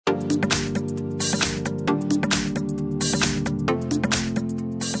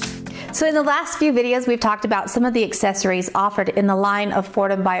So in the last few videos, we've talked about some of the accessories offered in the line of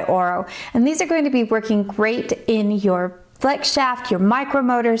Foredom by Oro, and these are going to be working great in your flex shaft, your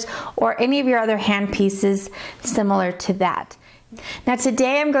micromotors, or any of your other hand pieces similar to that. Now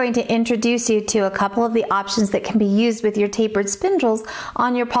today I'm going to introduce you to a couple of the options that can be used with your tapered spindles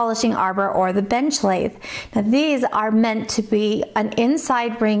on your polishing arbor or the bench lathe. Now these are meant to be an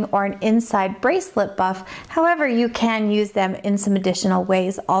inside ring or an inside bracelet buff. However, you can use them in some additional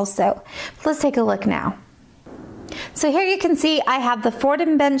ways also. Let's take a look now. So here you can see I have the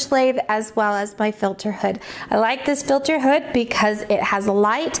Foredom bench lathe as well as my filter hood. I like this filter hood because it has a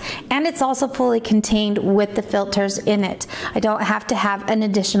light and it's also fully contained with the filters in it. I don't have to have an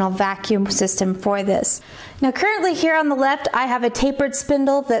additional vacuum system for this. Now currently here on the left I have a tapered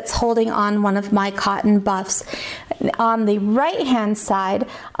spindle that's holding on one of my cotton buffs. On the right hand side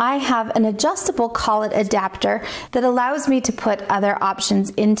I have an adjustable collet adapter that allows me to put other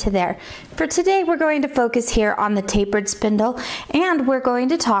options into there. For today we're going to focus here on the tapered spindle, and we're going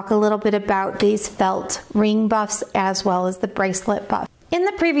to talk a little bit about these felt ring buffs as well as the bracelet buff. In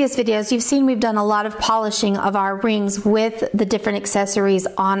the previous videos, you've seen we've done a lot of polishing of our rings with the different accessories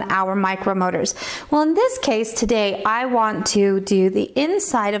on our micromotors. Well, in this case today, I want to do the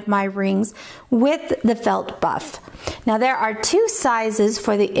inside of my rings with the felt buff. Now there are two sizes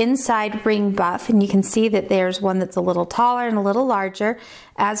for the inside ring buff, and you can see that there's one that's a little taller and a little larger,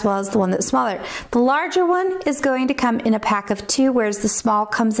 as well as the one that's smaller. The larger one is going to come in a pack of 2, whereas the small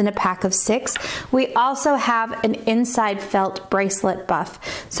comes in a pack of 6. We also have an inside felt bracelet buff,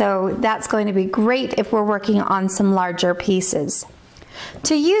 so that's going to be great if we're working on some larger pieces.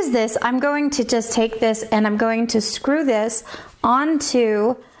 To use this, I'm going to just take this and I'm going to screw this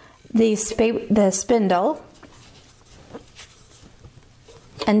onto the spindle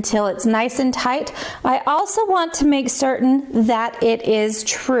until it's nice and tight. I also want to make certain that it is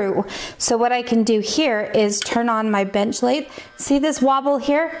true. So what I can do here is turn on my bench lathe. See this wobble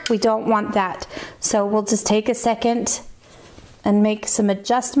here? We don't want that. So we'll just take a second and make some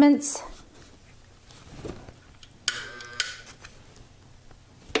adjustments.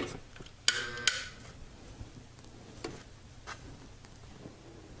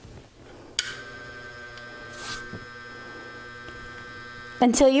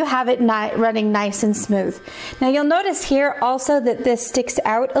 Until you have it running nice and smooth. Now you'll notice here also that this sticks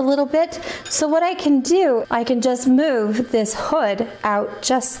out a little bit. So what I can do, I can just move this hood out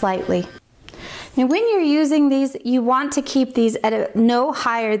just slightly. Now when you're using these, you want to keep these at no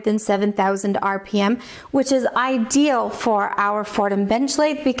higher than 7,000 RPM, which is ideal for our Foredom bench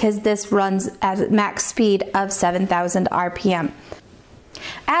lathe because this runs at max speed of 7,000 RPM.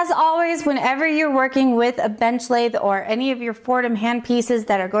 As always, whenever you're working with a bench lathe or any of your Foredom hand pieces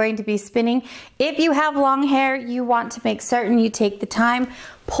that are going to be spinning, if you have long hair, you want to make certain you take the time,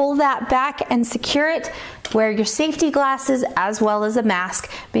 pull that back and secure it. Wear your safety glasses as well as a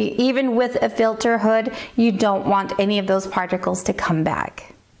mask. Even with a filter hood, you don't want any of those particles to come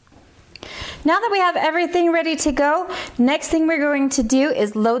back. Now that we have everything ready to go, next thing we're going to do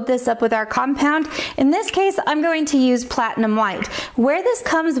is load this up with our compound. In this case, I'm going to use platinum white. Where this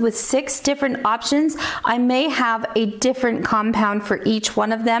comes with 6 different options, I may have a different compound for each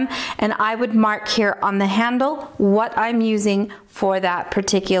one of them, and I would mark here on the handle what I'm using for that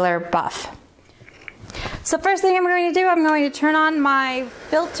particular buff. So first thing I'm going to do, I'm going to turn on my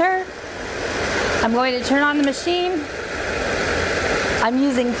filter. I'm going to turn on the machine. I'm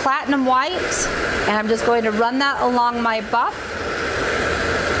using platinum white, and I'm just going to run that along my buff,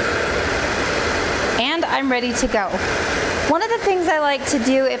 and I'm ready to go. One of the things I like to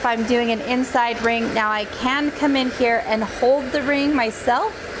do if I'm doing an inside ring, now I can come in here and hold the ring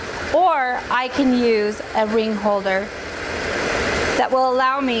myself, or I can use a ring holder that will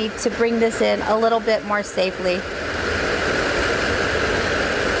allow me to bring this in a little bit more safely.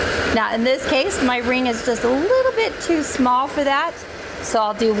 Now in this case, my ring is just a little bit too small for that. So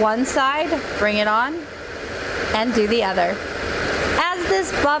I'll do one side, bring it on, and do the other. As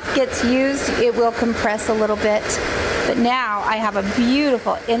this buff gets used, it will compress a little bit, but now I have a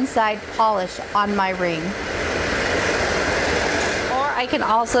beautiful inside polish on my ring. Or I can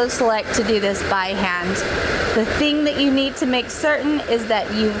also select to do this by hand. The thing that you need to make certain is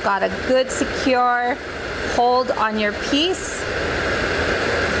that you've got a good secure hold on your piece.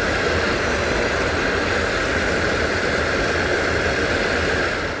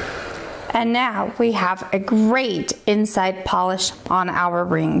 And now we have a great inside polish on our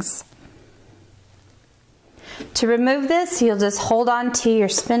rings. To remove this, you'll just hold on to your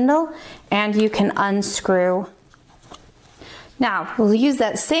spindle and you can unscrew. Now, we'll use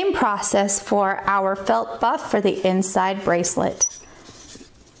that same process for our felt buff for the inside bracelet.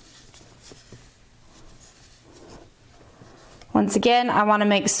 Once again, I want to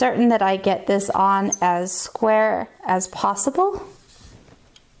make certain that I get this on as square as possible.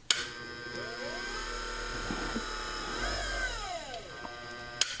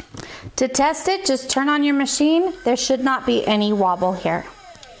 To test it, just turn on your machine. There should not be any wobble here.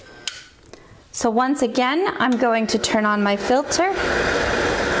 So once again, I'm going to turn on my filter.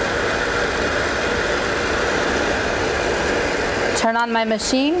 Turn on my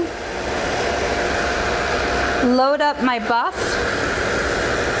machine. Load up my buff.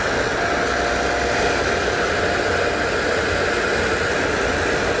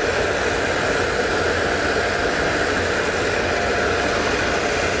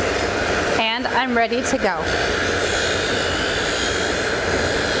 And I'm ready to go.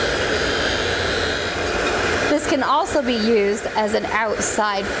 This can also be used as an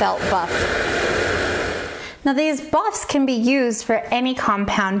outside felt buff. Now these buffs can be used for any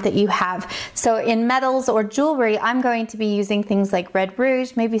compound that you have. So in metals or jewelry, I'm going to be using things like red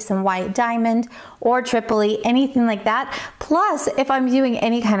rouge, maybe some white diamond or tripoli, anything like that. Plus, if I'm doing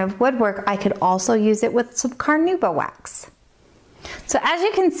any kind of woodwork, I could also use it with some carnauba wax. So as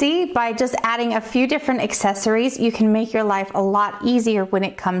you can see, by just adding a few different accessories, you can make your life a lot easier when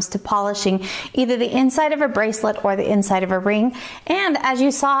it comes to polishing either the inside of a bracelet or the inside of a ring. And as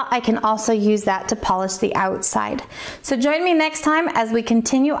you saw, I can also use that to polish the outside. So join me next time as we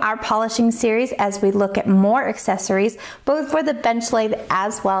continue our polishing series as we look at more accessories, both for the bench lathe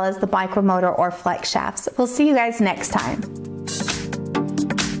as well as the micromotor or flex shafts. We'll see you guys next time.